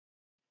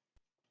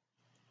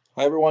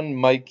Hi everyone,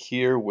 Mike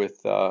here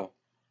with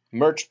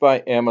Merch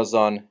by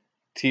Amazon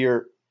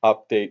tier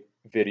update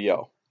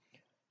video.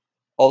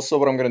 Also,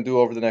 what I'm going to do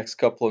over the next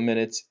couple of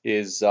minutes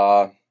is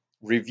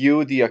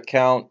review the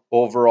account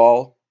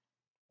overall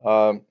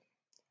um,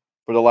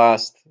 for the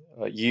last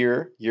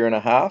year and a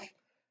half,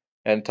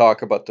 and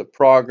talk about the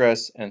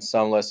progress and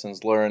some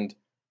lessons learned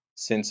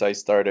since I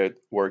started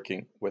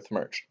working with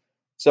Merch.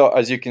 So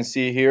as you can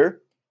see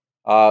here,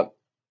 uh,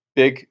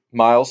 big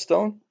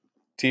milestone,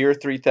 tier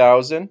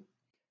 3000.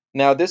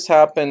 Now this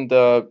happened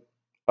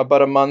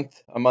about a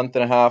month and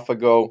a half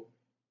ago.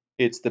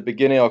 It's the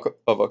beginning of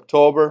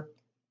October.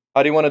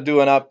 I do want to do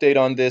an update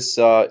on this.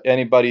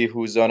 Anybody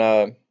who's on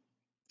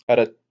at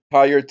a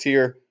higher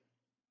tier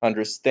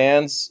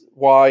understands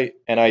why,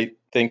 and I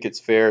think it's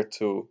fair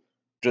to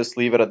just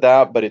leave it at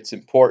that. But it's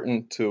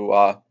important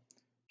to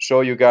show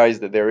you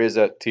guys that there is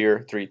a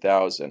tier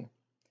 3000.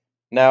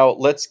 Now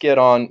let's get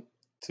on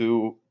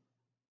to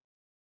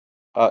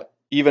uh,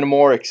 even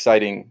more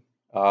exciting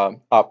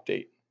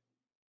update,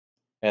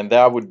 and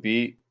that would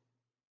be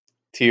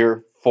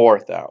tier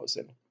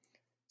 4000.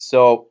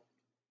 So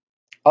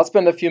I'll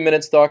spend a few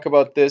minutes talk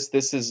about this.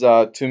 This is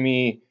to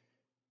me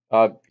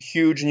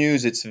huge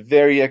news. It's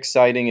very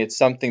exciting. It's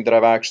something that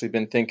I've actually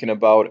been thinking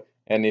about.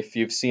 And if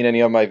you've seen any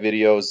of my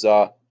videos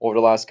over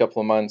the last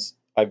couple of months,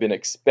 I've been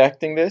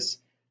expecting this.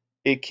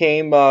 It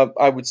came,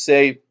 I would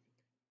say,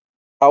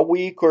 a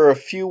week or a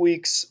few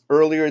weeks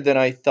earlier than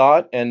I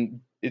thought, and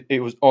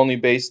it was only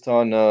based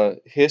on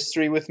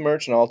history with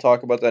Merch, and I'll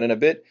talk about that in a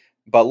bit.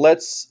 But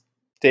let's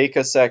take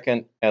a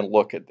second and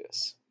look at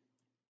this.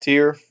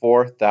 Tier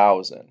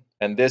 4000.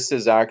 And this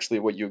is actually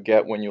what you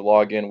get when you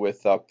log in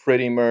with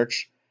Pretty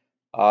Merch.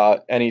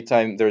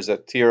 Anytime there's a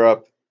tier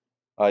up,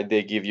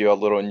 they give you a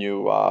little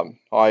new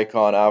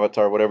icon,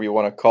 avatar, whatever you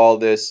want to call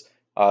this.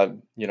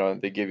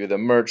 They give you the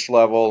merch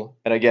level.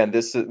 And again,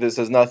 this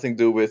has nothing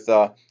to do with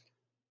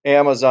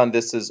Amazon.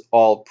 This is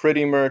all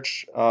Pretty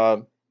Merch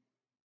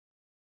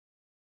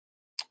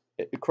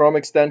Chrome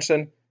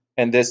extension,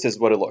 and this is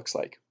what it looks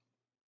like.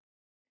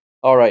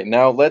 All right,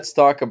 now let's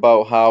talk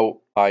about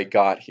how I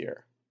got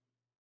here.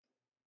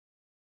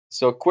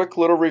 So a quick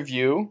little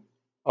review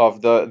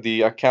of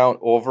the account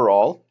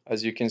overall.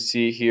 As you can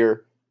see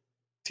here,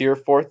 tier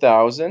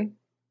 4000.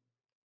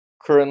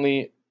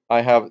 Currently,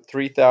 I have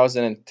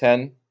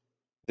 3010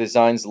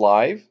 designs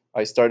live.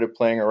 I started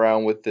playing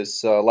around with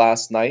this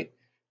last night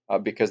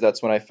because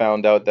that's when I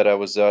found out that I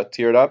was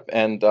tiered up.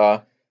 And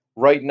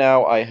right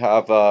now I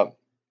have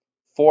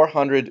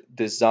 400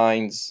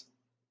 designs,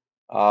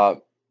 uh,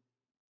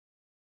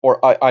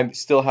 or I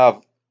still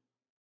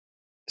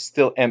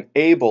am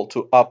able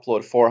to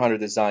upload 400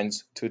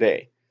 designs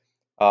today.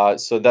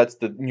 So that's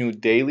the new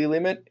daily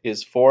limit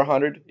is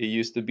 400. It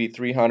used to be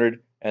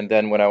 300, and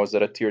then when I was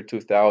at a tier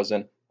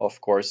 2000,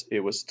 of course, it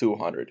was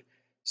 200.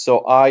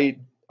 So I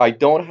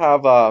don't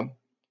have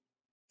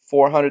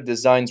 400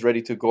 designs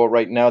ready to go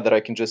right now that I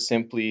can just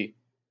simply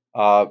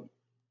uh,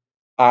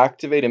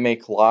 activate and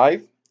make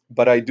live,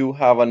 but I do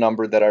have a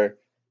number that are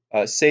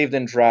saved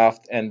in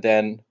draft, and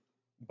then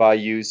by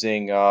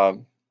using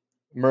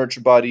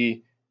Merch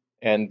Buddy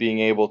and being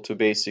able to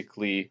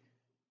basically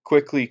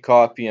quickly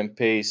copy and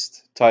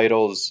paste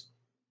titles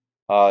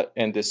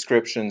and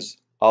descriptions,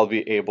 I'll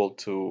be able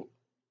to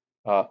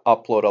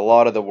upload a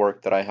lot of the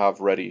work that I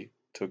have ready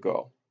to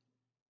go.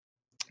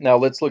 Now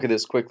let's look at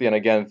this quickly, and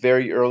again,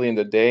 very early in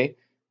the day,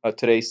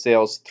 today's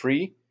sales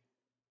 3.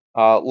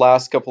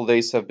 Last couple of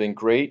days have been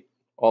great.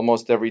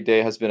 Almost every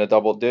day has been a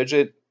double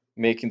digit,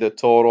 making the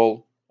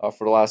total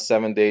for the last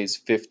 7 days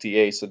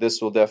 58. So this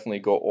will definitely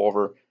go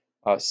over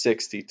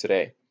 60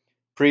 today.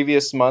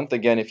 Previous month,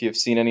 again, if you've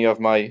seen any of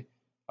my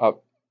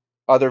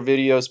other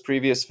videos,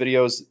 previous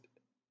videos,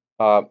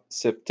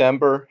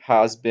 September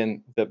has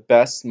been the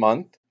best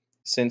month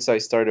since I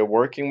started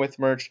working with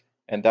Merch,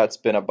 and that's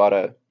been about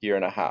a year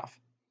and a half.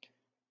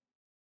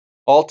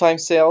 All-time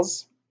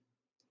sales,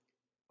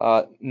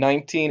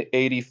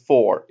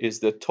 1984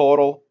 is the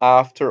total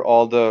after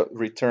all the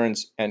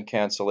returns and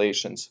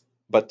cancellations,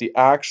 but the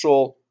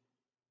actual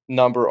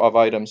number of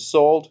items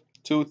sold,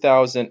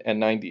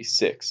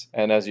 2,096.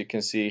 And as you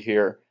can see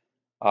here,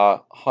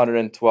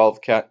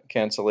 112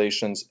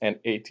 cancellations and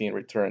 18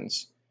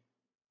 returns.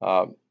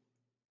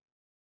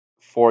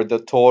 For the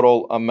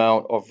total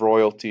amount of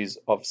royalties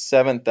of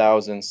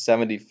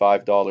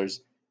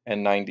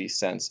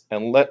 $7,075.90.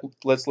 And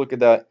let's look at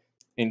that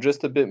in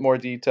just a bit more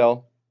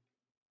detail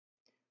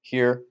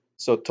here.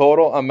 So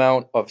total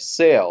amount of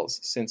sales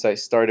since I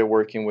started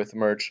working with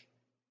Merch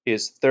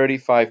is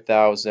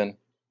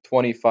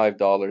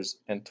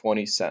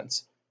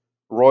 $35,025.20.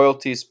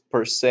 Royalties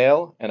per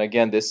sale, and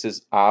again, this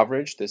is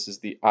average. This is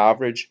the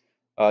average.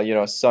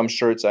 Some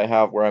shirts I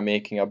have where I'm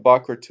making $1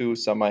 or $2.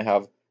 Some I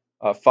have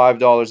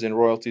 $5 in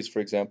royalties, for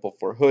example,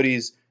 for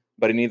hoodies.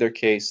 But in either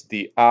case,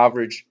 the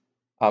average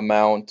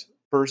amount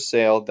per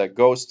sale that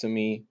goes to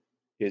me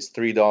is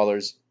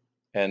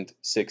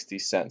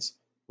 $3.60.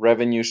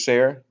 Revenue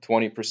share,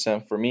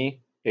 20% for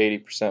me,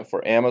 80%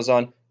 for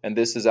Amazon. And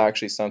this is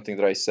actually something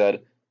that I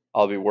said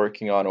I'll be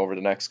working on over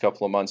the next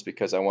couple of months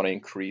because I want to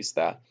increase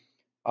that.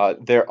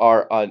 There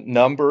are a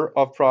number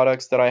of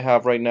products that I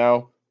have right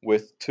now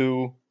with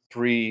 2,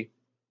 3,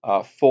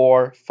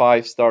 4,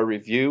 5-star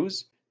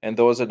reviews, and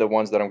those are the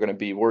ones that I'm going to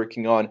be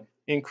working on.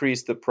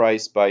 Increase the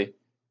price by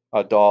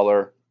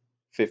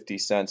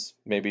 $1.50,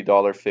 maybe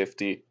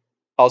 $1.50.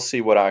 I'll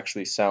see what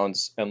actually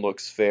sounds and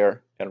looks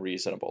fair and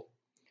reasonable.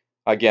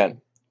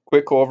 Again,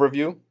 quick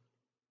overview.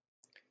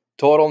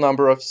 Total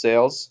number of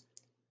sales,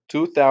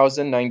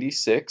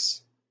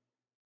 2,096.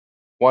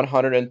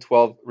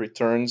 112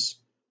 returns,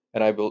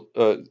 and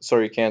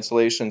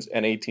cancellations,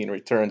 and 18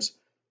 returns,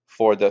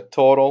 for the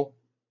total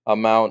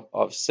amount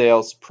of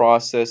sales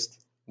processed,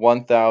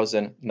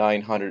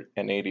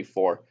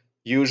 1,984.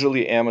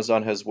 Usually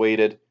Amazon has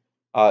waited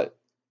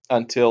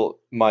until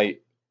my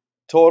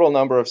total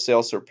number of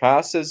sales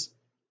surpasses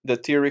the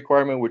tier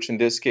requirement, which in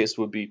this case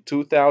would be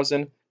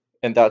 2,000,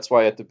 and that's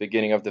why at the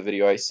beginning of the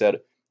video I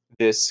said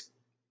this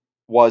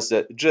was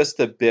just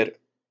a bit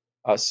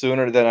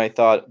sooner than I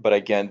thought, but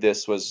again,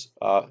 this was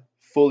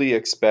fully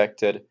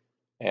expected,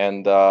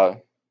 and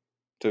to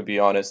be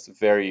honest,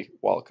 very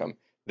welcome.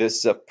 This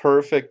is a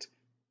perfect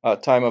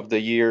time of the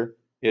year.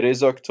 It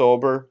is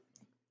October.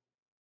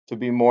 To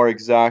be more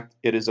exact,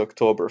 it is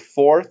October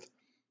 4th.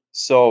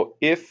 So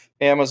if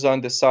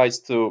Amazon decides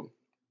to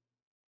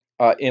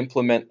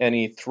implement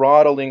any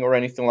throttling or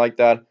anything like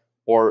that,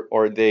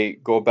 or they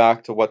go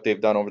back to what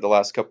they've done over the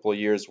last couple of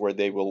years where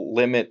they will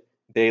limit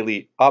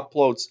daily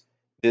uploads,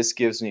 this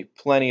gives me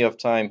plenty of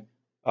time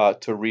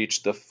to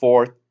reach the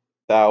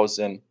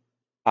 4,000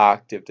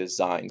 active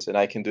designs, and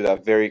I can do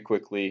that very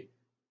quickly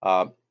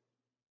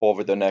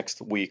over the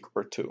next week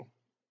or two.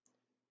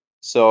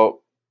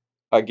 So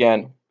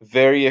again,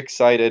 very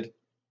excited.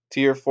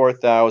 Tier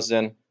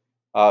 4,000.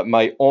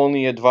 My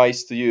only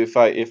advice to you,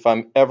 if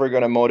I'm ever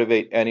going to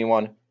motivate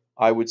anyone,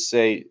 I would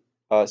say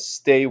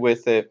stay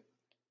with it.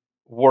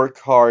 Work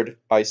hard.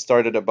 I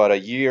started about a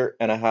year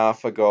and a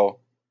half ago.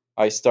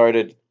 I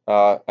started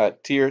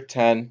at tier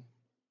 10,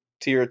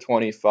 tier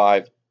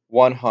 25,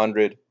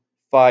 100,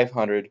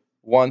 500,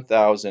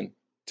 1,000,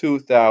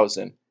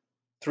 2,000,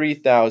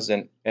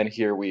 3,000, and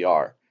here we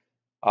are.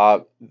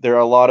 There are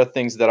a lot of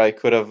things that I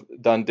could have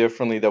done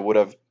differently that would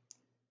have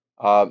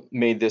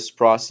made this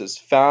process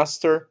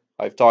faster.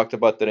 I've talked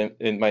about that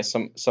in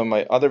some of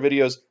my other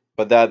videos,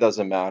 but that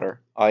doesn't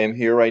matter. I am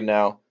here right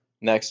now.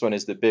 Next one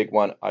is the big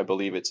one. I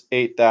believe it's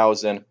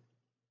 8,000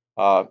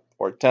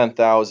 or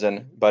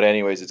 10,000, but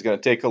anyways, it's going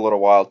to take a little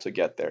while to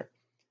get there.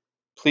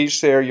 Please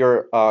share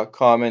your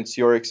comments,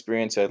 your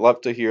experience. I'd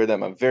love to hear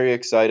them. I'm very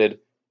excited.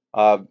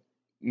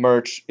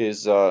 Merch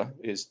is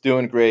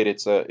doing great.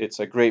 It's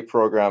a great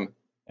program,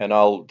 and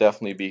I'll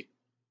definitely be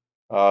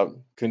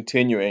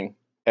continuing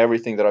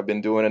everything that I've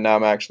been doing, and now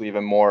I'm actually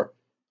even more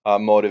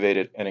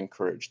motivated and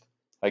encouraged.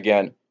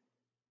 Again,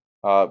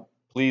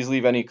 please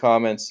leave any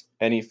comments,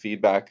 any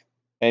feedback,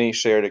 any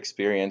shared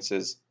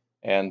experiences,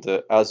 and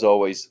as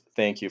always,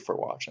 thank you for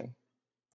watching.